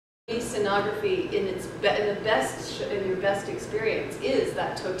Scenography in your best experience is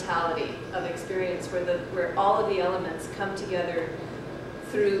that totality of experience where all of the elements come together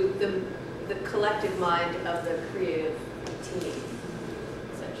through the collective mind of the creative team,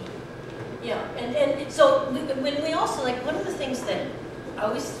 essentially. Yeah, and so when we also, like, one of the things that I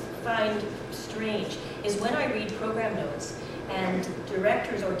always find strange is when I read program notes and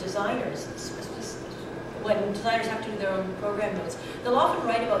directors or designers, when designers have to do their own program notes, they'll often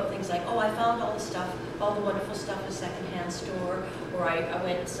write about things like, oh, I found all the stuff, all the wonderful stuff in a secondhand store, or I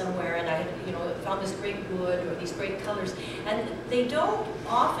went somewhere and I, found this great wood or these great colors. And they don't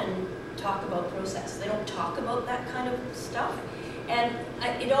often talk about process. They don't talk about that kind of stuff. And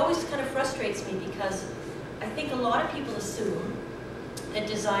it always kind of frustrates me because I think a lot of people assume that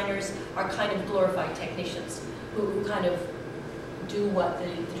designers are kind of glorified technicians who kind of do what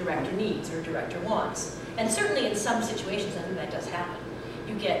the director needs or director wants. And certainly in some situations, I think that does happen.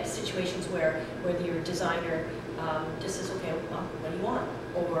 You get situations where your designer just says, okay, well, what do you want?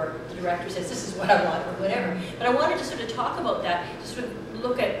 Or the director says, this is what I want, or whatever. But I wanted to sort of talk about that, to sort of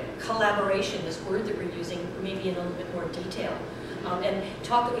look at collaboration, this word that we're using, maybe in a little bit more detail. And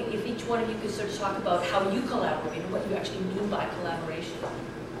talk, if each one of you could sort of talk about how you collaborate and what you actually mean by collaboration.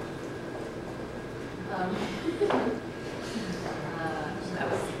 That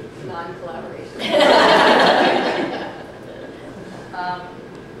was non-collaboration. I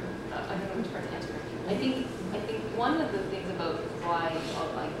don't know which part to answer. I think one of the things about why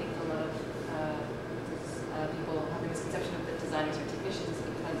I think a lot of people have a misconception of that designers are technicians is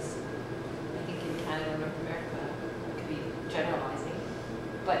because I think in Canada and North America it could be generalizing,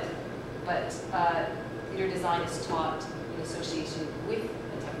 but theater design is taught in association with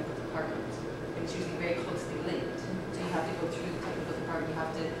a technical department, and it's usually very closely linked. So you have to go through the technical department. You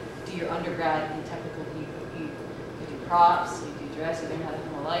have to do your undergrad in technical. You do props, you do dress, you learn how to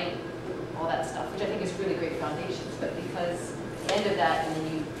film a light, all that stuff, which I think is really great foundations. But because at the end of that, and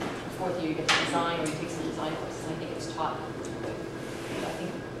then fourth year you get to design, or you take some design courses, and I think it's taught. I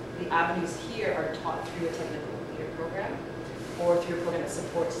think the avenues here are taught through a technical theater program, or through a program that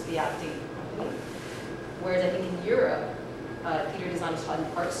supports the acting company. Whereas I think in Europe, theater design is taught in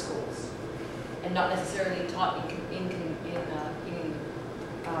art schools, and not necessarily taught in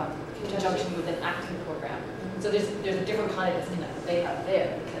conjunction with an acting program. So there's a different kind of disconnect that they have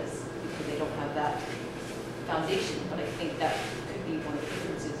there because they don't have that foundation. But I think that could be one of the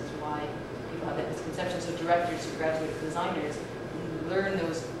differences is why people have that misconception. So directors who graduate as designers learn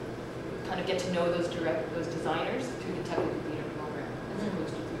those, kind of get to know those designers through the technical theater program as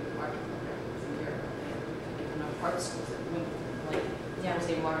opposed to through the art program. In Europe, they come out of art schools like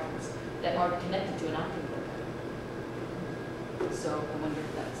say Martins that are connected to an acting program. So I wonder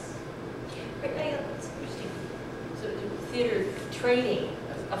if that's That's interesting. So theater training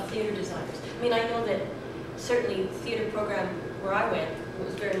of theater designers. I mean, I know that certainly the theater program where I went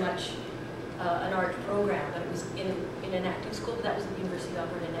was very much an art program, but it was in an acting school. But that was at the University of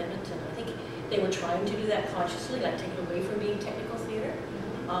Alberta in Edmonton. I think they were trying to do that consciously, like take it away from being technical theater.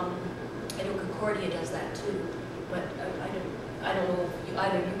 I know Concordia does that too, but I don't know if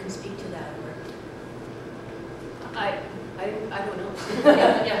either of you can speak to that or. I don't know.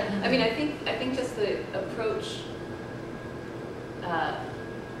 I mean, I think just the approach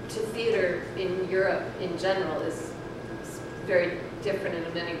to theater in Europe in general is very different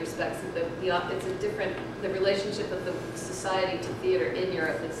in many respects. It's a different. The relationship of the society to theater in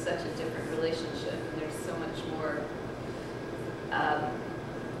Europe is such a different relationship, and there's so much more.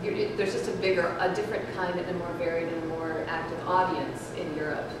 There's just a different kind of, and more varied and more active audience in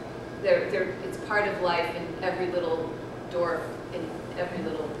Europe. It's part of life in every little dorf, in every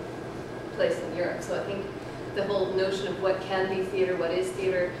little place in Europe. So I think the whole notion of what can be theater, what is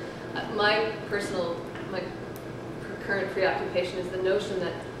theater, my current preoccupation is the notion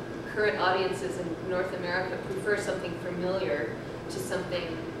that current audiences in North America prefer something familiar to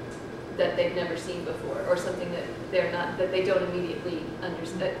something that they've never seen before, or something that they don't immediately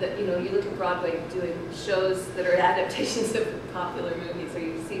understand. That you look at Broadway doing shows that are adaptations of popular movies, or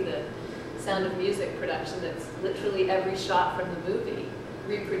you see the Sound of Music production that's literally every shot from the movie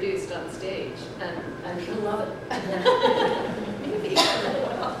reproduced on stage, and I love it. Maybe.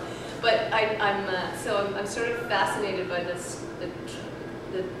 But I'm sort of fascinated by this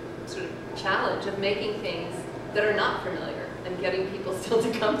the sort of challenge of making things that are not familiar and getting people still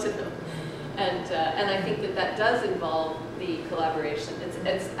to come to them. And I think that does involve the collaboration.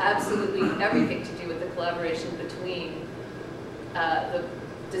 It's absolutely everything to do with the collaboration between the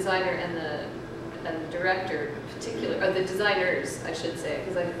designer and the director, or the designers, I should say,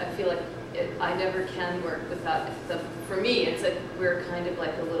 because I feel like I never can work without for me, it's like we're kind of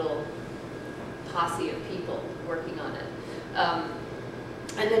like a little posse of people working on it.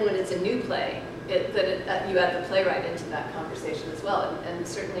 And then when it's a new play, you add the playwright into that conversation as well. And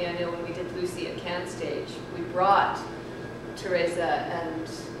certainly I know when we did Lucy at Can Stage, we brought Teresa and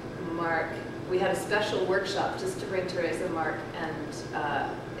Mark. We had a special workshop just to bring Teresa, Mark, and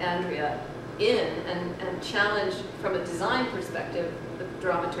Andrea in and challenge from a design perspective the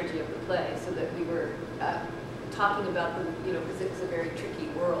dramaturgy of the play, so that we were talking about the, because it was a very tricky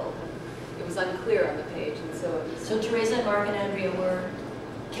world. It was unclear on the page, and so it was. So Teresa and Mark and Andrea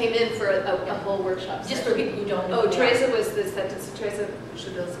came in for a whole workshop. Just for people who don't know. Oh, Teresa was the set. Teresa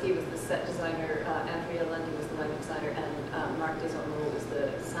Shabilsky was the set designer. Andrea Lundy was the lighting designer, and Mark Desormeaux was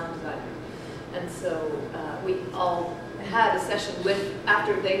the sound designer. And so we all had a session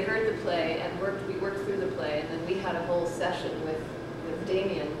after they heard the play and we worked through the play, and then we had a whole session with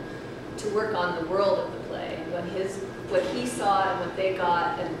Damien to work on the world of the play and what he saw and what they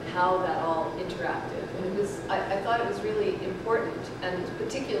got and how that all interacted. And it was, I thought it was really important, and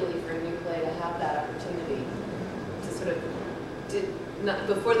particularly for a new play, to have that opportunity to sort of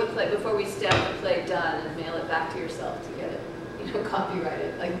before we stamp the play done and mail it back to yourself to get it,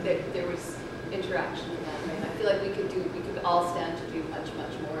 copyrighted. Like there was interaction in that way. And I feel like we could all stand to do much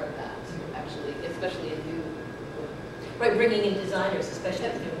more of that, actually, especially in new. Right, bringing in designers, especially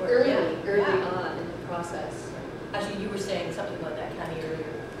if they work early on in the process. Actually, you were saying something about that, Connie, earlier.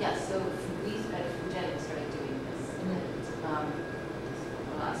 Yeah, so we at Jen started doing this, and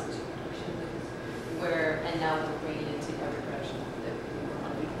last production, and now we're bringing it into every production that we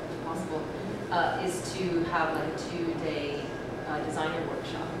want to do as possible, is to have like a 2-day designer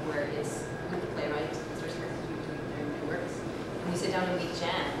workshop where it's with the playwright, doing their new works, and we sit down and we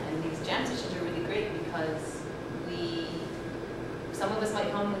jam, and these jam sessions are really great because some of us might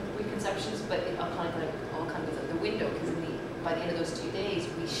come with preconceptions, but it all kind of goes out the window, because by the end of those 2 days,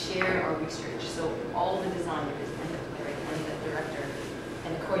 we share our research. So all the designers and the playwright and the director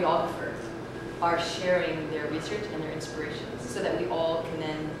and the choreographer are sharing their research and their inspirations, so that we all have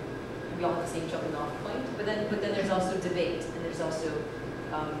the same jumping off point. But then there's also debate, and there's also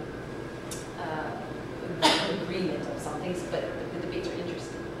agreement of some things, but the debates are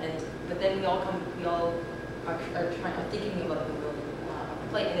interesting. But then we all are thinking about the world of the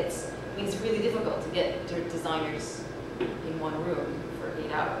play, and it's really difficult to get designers in one room for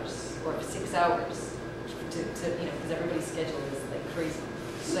 8 hours or 6 hours because everybody's schedule is like crazy.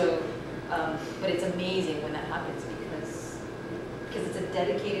 So, but it's amazing when that happens because it's a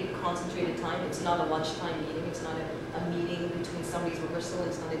dedicated, concentrated time. It's not a lunchtime meeting. It's not a meeting between somebody's rehearsal.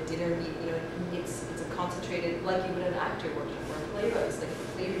 It's not a dinner meeting. It's a concentrated, like you would an actor workshop or a playwright. It's like a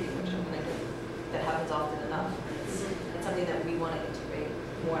play reading workshop, and that happens often enough. It's something that we want to integrate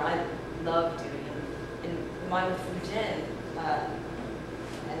more. I love doing it. And mine with Jen,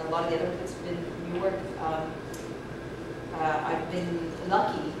 and a lot of the other work that's been new work, I've been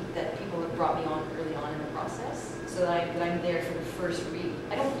lucky that people have brought me on early on in the process, so that I'm there for the first read.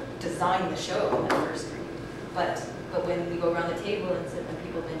 I don't design the show on the first read, but when we go around the table and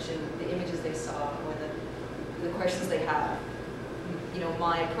people mention the images they saw or the questions they have,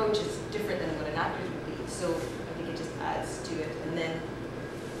 my approach is different than what an actor's would be. So I think it just adds to it. And then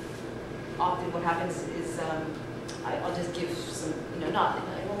often what happens is I'll just give some, I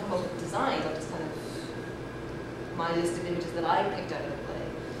won't come up with designs. I'll just kind of my list of images that I picked out of the play,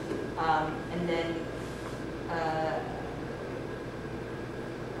 and then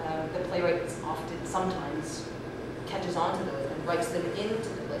the playwright sometimes catches on to those and writes them into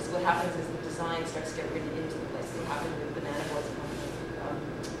the play. So what happens is the design starts to get written into the play. So it happened with Banana Boys,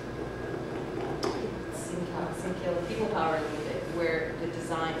 Synkill, People Power a little bit, where the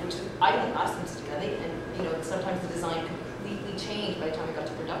design, which I don't ask them to do that, and sometimes the design completely changed by the time it got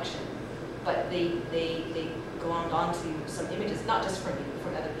to production. But they glommed onto some images, not just from me, but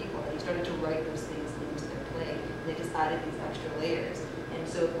from other people. They started to write those things into their play. And they just added these extra layers. And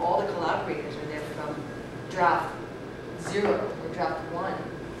so all the collaborators are there from draft 0 or draft 1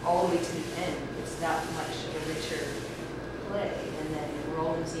 all the way to the end. It's that much of a richer play. And then we're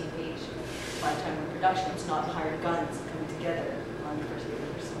all on the same page by the time we're in production. It's not hired guns coming together on the first day of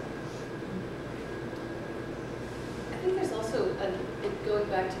rehearsal. I think there's also, going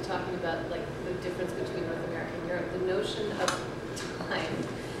back to talking about like the difference between North America and Europe, the notion of time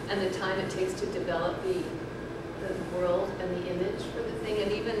and the time it takes to develop the world and the image for the thing,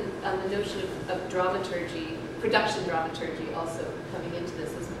 and even the notion of dramaturgy, production dramaturgy also coming into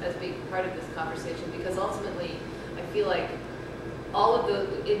this as being part of this conversation, because ultimately I feel like all of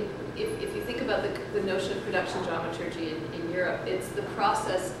if you think about the notion of production dramaturgy in Europe, it's the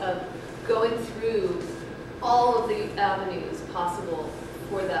process of going through all of the avenues possible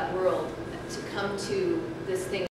for that world to come to this thing